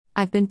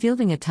I've been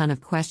fielding a ton of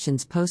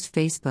questions post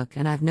Facebook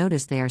and I've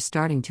noticed they are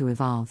starting to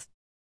evolve.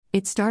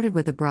 It started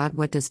with a broad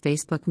 "what does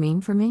Facebook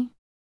mean for me?"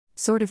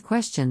 sort of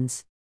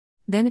questions.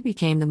 Then it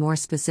became the more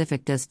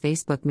specific "does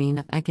Facebook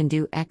mean I can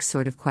do X"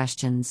 sort of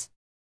questions.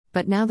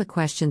 But now the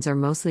questions are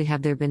mostly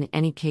 "have there been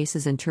any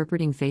cases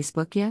interpreting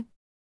Facebook yet?"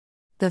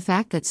 The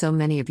fact that so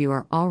many of you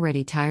are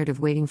already tired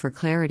of waiting for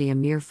clarity a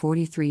mere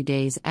 43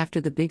 days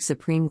after the big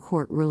Supreme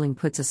Court ruling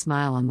puts a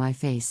smile on my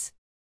face.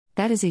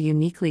 That is a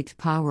uniquely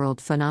TPA world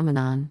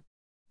phenomenon.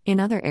 In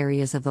other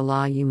areas of the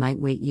law you might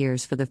wait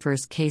years for the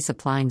first case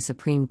applying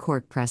Supreme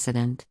Court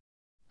precedent.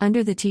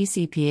 Under the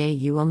TCPA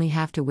you only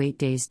have to wait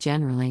days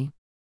generally.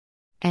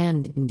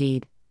 And,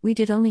 indeed, we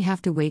did only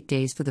have to wait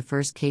days for the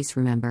first case,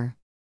 remember.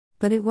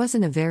 But it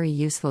wasn't a very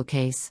useful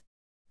case.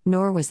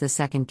 Nor was the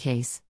second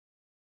case.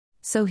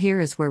 So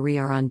here is where we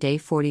are on day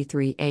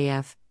 43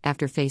 AF,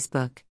 after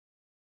Facebook.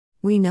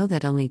 We know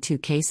that only 2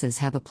 cases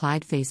have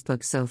applied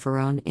Facebook so far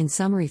on in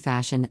summary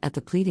fashion at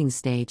the pleading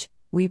stage,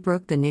 we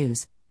broke the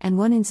news, and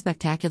 1 in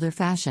spectacular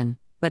fashion,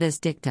 but as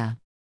dicta.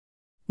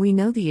 We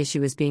know the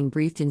issue is being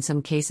briefed in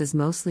some cases,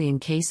 mostly in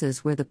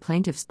cases where the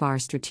plaintiff's bar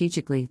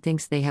strategically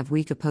thinks they have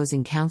weak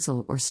opposing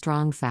counsel or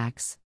strong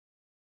facts.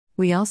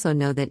 We also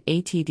know that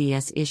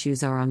ATDS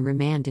issues are on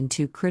remand in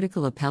 2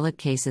 critical appellate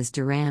cases: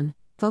 Duran,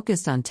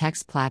 focused on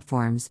text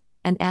platforms,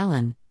 and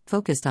Allen,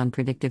 focused on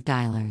predictive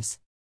dialers.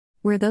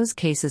 Where those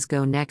cases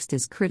go next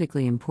is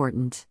critically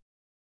important.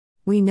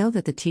 We know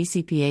that the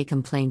TCPA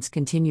complaints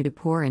continue to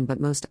pour in, but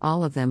most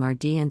all of them are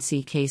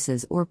DNC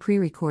cases or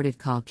pre-recorded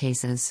call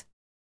cases.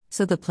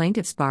 So the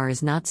plaintiff's bar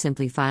is not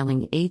simply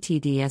filing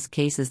ATDS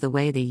cases the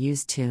way they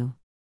used to.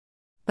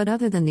 But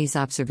other than these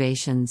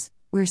observations,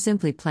 we're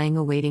simply playing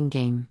a waiting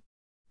game.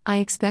 I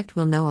expect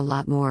we'll know a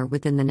lot more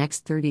within the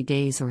next 30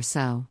 days or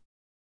so.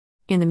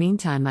 In the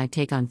meantime, my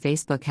take on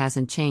Facebook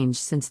hasn't changed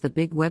since the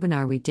big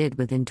webinar we did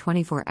within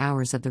 24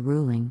 hours of the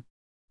ruling.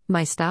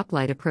 My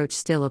stoplight approach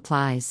still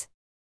applies.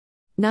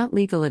 Not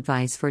legal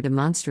advice for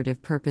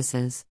demonstrative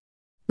purposes.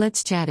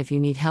 Let's chat if you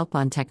need help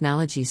on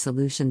technology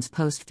solutions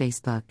post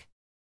Facebook.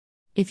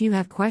 If you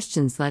have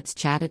questions, let's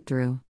chat it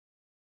through.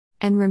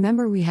 And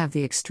remember, we have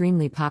the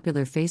extremely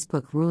popular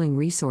Facebook ruling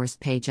resource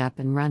page up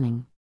and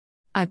running.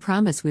 I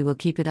promise we will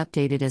keep it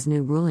updated as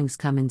new rulings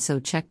come in, so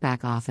check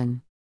back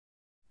often.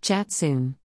 Chat soon.